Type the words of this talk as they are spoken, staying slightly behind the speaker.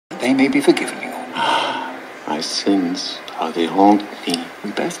they may be forgiven you. My sins, how they haunt me.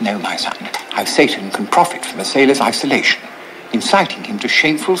 We both know, my son, how Satan can profit from a sailor's isolation, inciting him to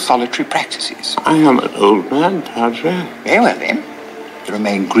shameful solitary practices. I am an old man, Padre. Very well, then. There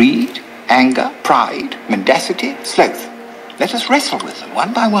remain greed, anger, pride, mendacity, sloth. Let us wrestle with them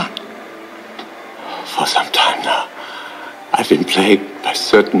one by one. For some time now, I've been plagued by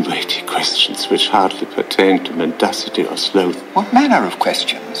certain weighty questions which hardly pertain to mendacity or sloth. What manner of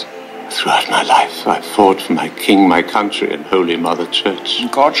questions? Throughout my life, I've fought for my king, my country, and Holy Mother Church. And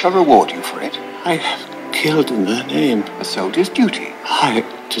God shall reward you for it. I have killed in their name. A soldier's duty. Aye,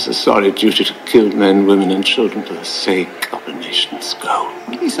 it is a sorry duty to kill men, women, and children for the sake of a nation's gold.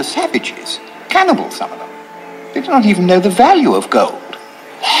 These are savages. Cannibals, some of them. They do not even know the value of gold.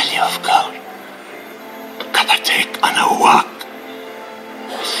 Value of gold? Kapatek anawak.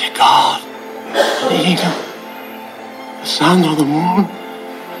 Cigar. The eagle. The sun or the moon.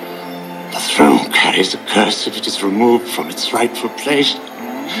 The throne carries a curse if it is removed from its rightful place.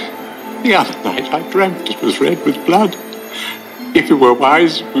 The other night I dreamt it was red with blood. If we were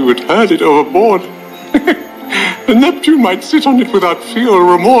wise, we would hurl it overboard. And Neptune might sit on it without fear or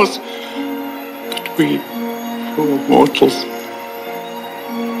remorse. But we, poor mortals,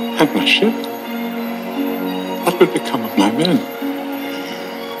 and my ship, what would become of my men?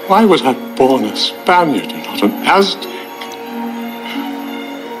 Why was I born a Spaniard and not an Aztec?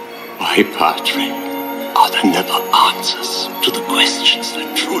 Why, Padre, are there never answers to the questions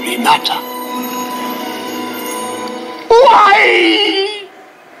that truly matter? Why?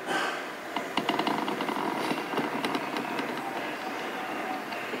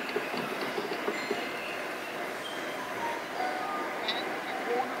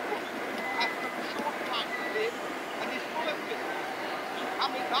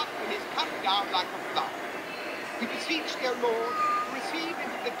 We beseech, dear Lord, to receive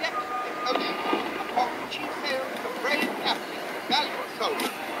into the depths of this ocean, upon which he sails the brave captain and valiant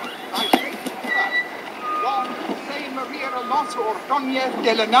soldier, by faithful trust, Don Jose Maria Alonso Ordóñez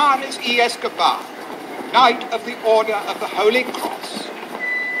de Linares y Escobar, Knight of the Order of the Holy Cross.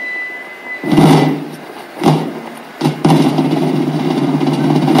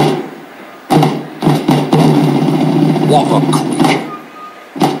 What a creature!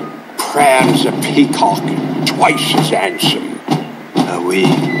 Proud as a peacock, twice as handsome. Ah oui.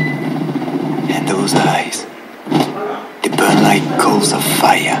 And those eyes, they burn like coals of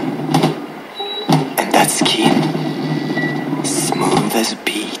fire. And that skin, smooth as a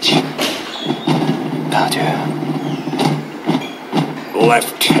beach. Padre.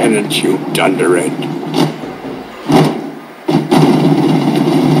 Lieutenant, you dunderhead.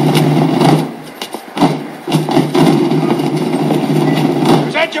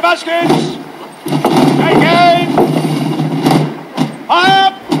 Present your muskets! Take aim! Fire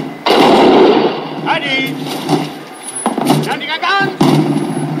up! At ease! Standing a gun!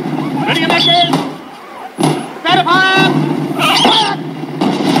 Ready a message! Better fire! Fire!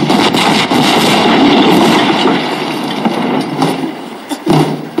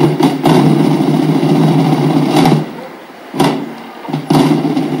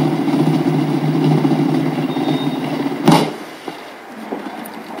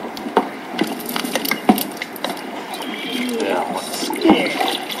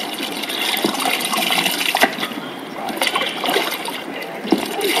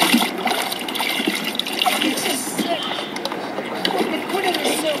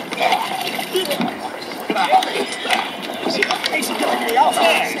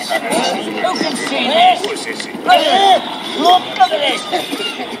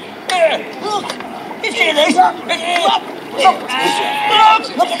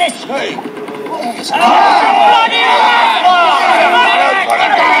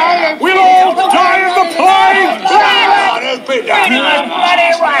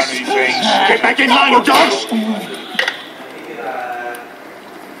 Get back in line, you dogs!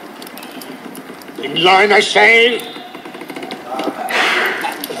 In line, I say!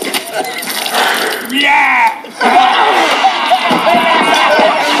 Yeah!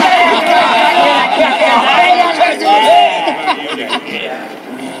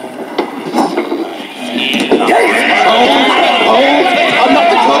 I'm not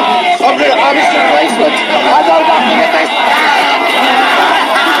the cook. I'm his replacement. I know nothing of this.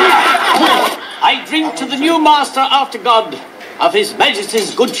 I drink to the new master after God of His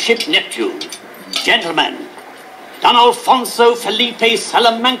Majesty's good ship Neptune. Gentlemen, Don Alfonso Felipe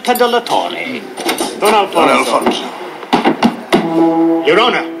Salamanca de la Torre. Don Alfonso. Your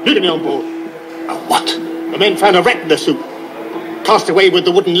Honor, lead me on board. What? The men found a wreck in the sloop. Cast away with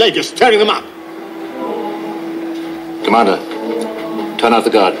the wooden ledges, tearing them up. Commander, Turn out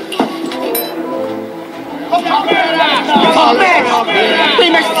the guard. We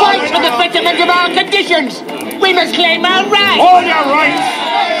must fight for the betterment of our conditions. We must claim our rights. All your rights!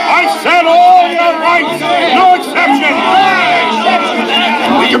 I said all your rights! No exception!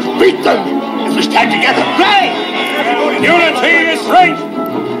 We can beat them if we stand together. Right! Unity is strength!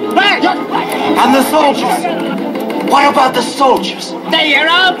 Right! And the soldiers? What about the soldiers? They are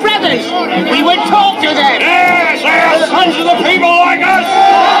our brothers. We would talk to them. Yes, they are sons of the people like us!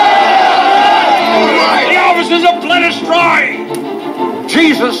 The officers have bled us dry!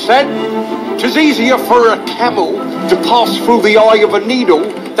 Jesus said, "'Tis easier for a camel to pass through the eye of a needle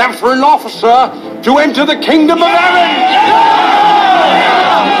than for an officer to enter the kingdom of heaven."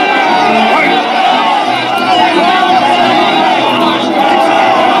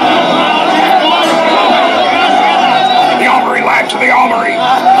 The armory, lad, to the armory!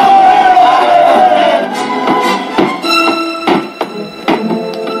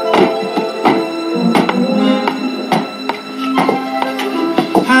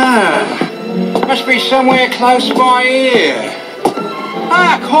 Must be somewhere close by here.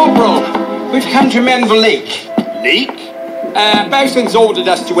 Corporal, we've come to mend the leak. Leak? Bosun's ordered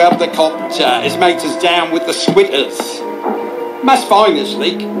us to help the copter his mate us down with the squitters. Must find this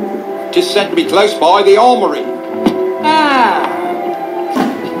leak. Just said to be close by the armory.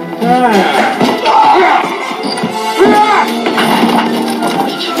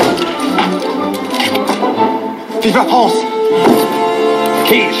 Vive France!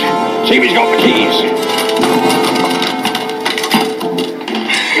 Keys. See if he's got the keys.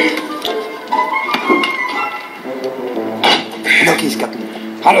 No keys, Captain.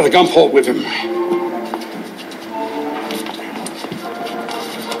 Out of the gun port with him.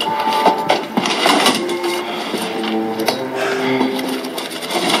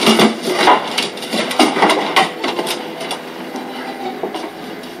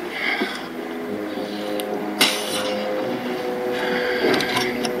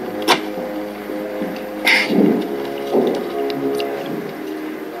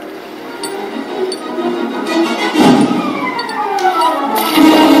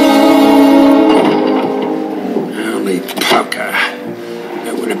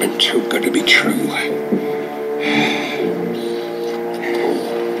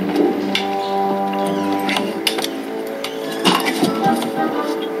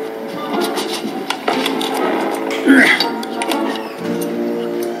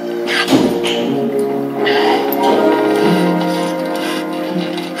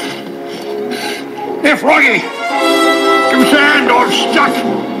 Froggy! Give us a hand, or I'm stuck!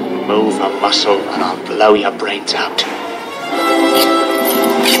 Move a muscle and I'll blow your brains out.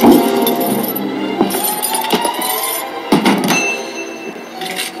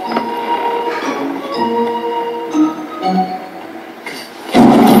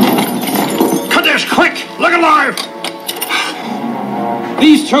 Cut this, quick! Look alive!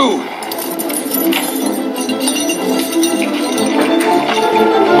 These two.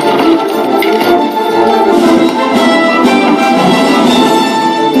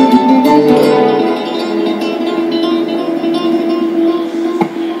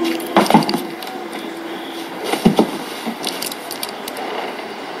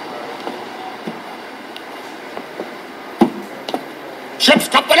 Ship's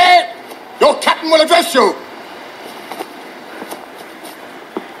company! Your captain will address you!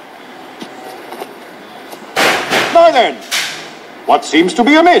 Now then, what seems to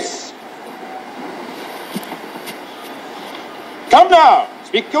be amiss? Come now,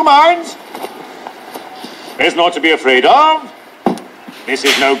 speak your minds. There's naught to be afraid of. This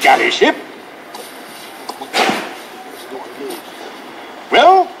is no galley ship.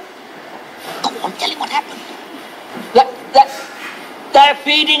 Well? Go on, tell him what happened. They're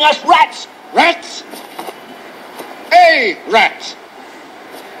feeding us rats. Rats? Hey, rats!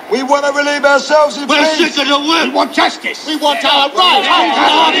 We want to relieve ourselves in We're peace. sick of the work! We want justice! We want our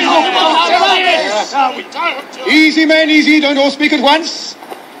rights. Easy, men, easy. Don't all speak at once.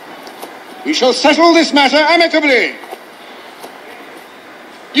 We shall settle this matter amicably.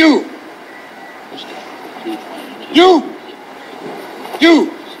 You.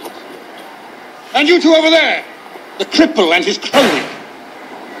 And you two over there. The cripple and his crony.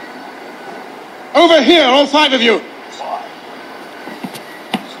 Over here, all five of you.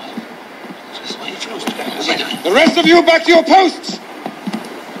 The rest of you back to your posts.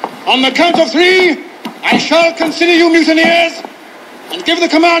 On the count of three, I shall consider you mutineers and give the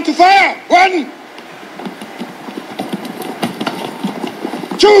command to fire. 1,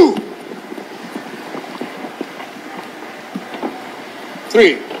 2,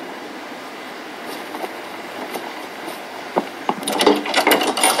 3.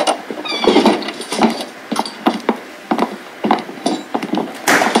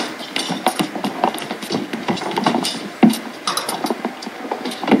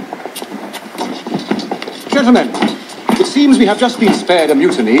 Gentlemen, it seems we have just been spared a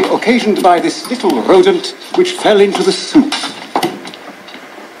mutiny occasioned by this little rodent which fell into the soup.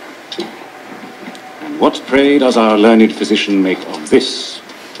 And what, pray, does our learned physician make of this?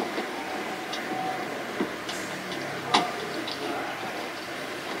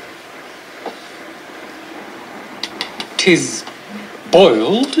 'Tis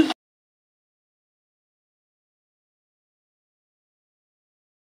boiled.